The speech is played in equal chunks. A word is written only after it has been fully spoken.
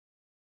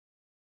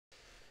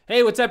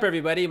Hey, what's up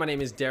everybody? My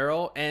name is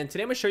Darrel, and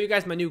today I'm going to show you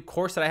guys my new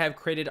course that I have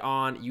created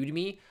on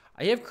Udemy.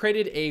 I have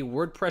created a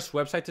WordPress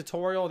website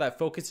tutorial that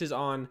focuses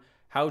on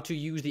how to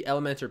use the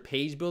Elementor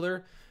page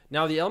builder.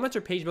 Now, the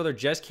Elementor page builder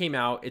just came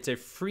out. It's a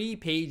free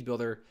page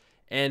builder,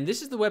 and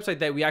this is the website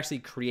that we actually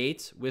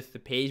create with the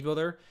page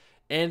builder.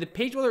 And the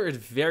page builder is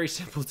very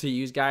simple to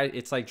use, guys.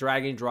 It's like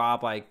drag and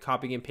drop, like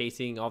copying and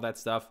pasting, all that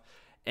stuff.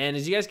 And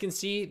as you guys can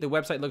see, the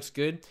website looks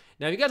good.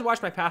 Now, if you guys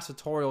watch my past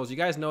tutorials, you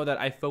guys know that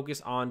I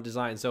focus on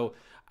design. So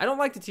I don't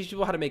like to teach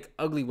people how to make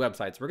ugly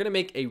websites. We're going to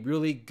make a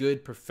really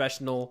good,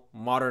 professional,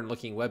 modern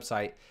looking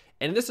website.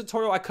 And in this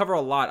tutorial, I cover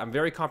a lot. I'm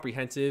very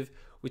comprehensive.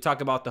 We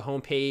talk about the home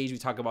page. We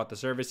talk about the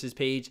services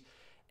page.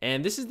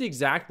 And this is the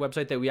exact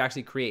website that we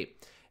actually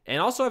create.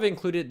 And also I've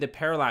included the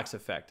parallax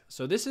effect.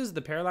 So this is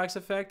the parallax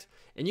effect.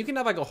 And you can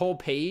have like a whole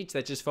page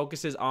that just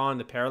focuses on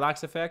the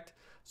parallax effect.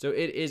 So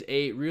it is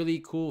a really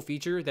cool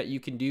feature that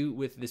you can do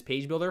with this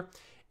page builder.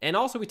 And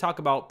also we talk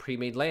about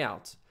pre-made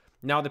layouts.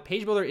 Now the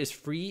page builder is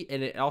free,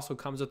 and it also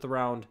comes with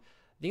around,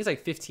 I think it's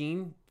like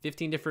 15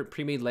 different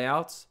pre-made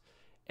layouts.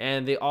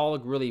 And they all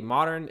look really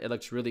modern. It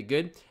looks really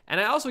good. And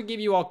I also give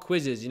you all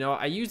quizzes. You know,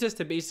 I use this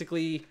to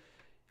basically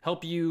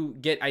help you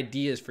get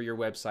ideas for your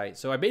website.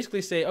 So I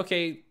basically say,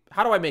 okay,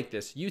 how do I make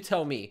this? You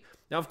tell me.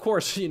 Now, of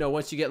course, you know,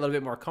 once you get a little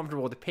bit more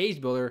comfortable with the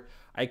page builder,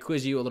 I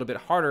quiz you a little bit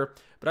harder.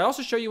 But I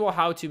also show you all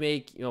how to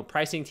make, you know,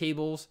 pricing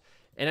tables.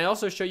 And I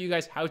also show you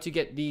guys how to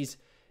get these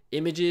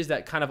images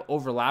that kind of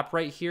overlap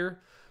right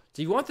here.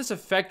 So you want this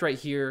effect right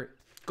here,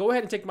 go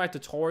ahead and take my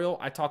tutorial.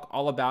 I talk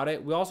all about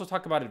it. We also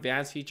talk about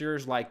advanced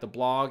features like the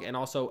blog and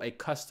also a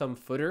custom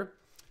footer.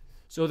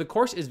 So the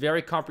course is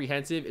very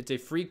comprehensive. It's a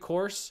free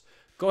course.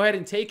 Go ahead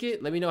and take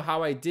it. Let me know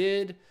how I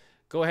did.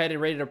 Go ahead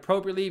and rate it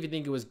appropriately. If you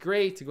think it was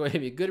great, go ahead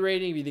and give me a good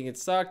rating. If you think it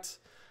sucked,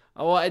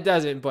 well, it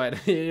doesn't,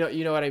 but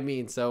you know what I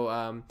mean.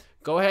 So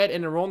go ahead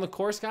and enroll in the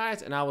course,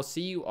 guys, and I will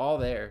see you all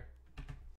there.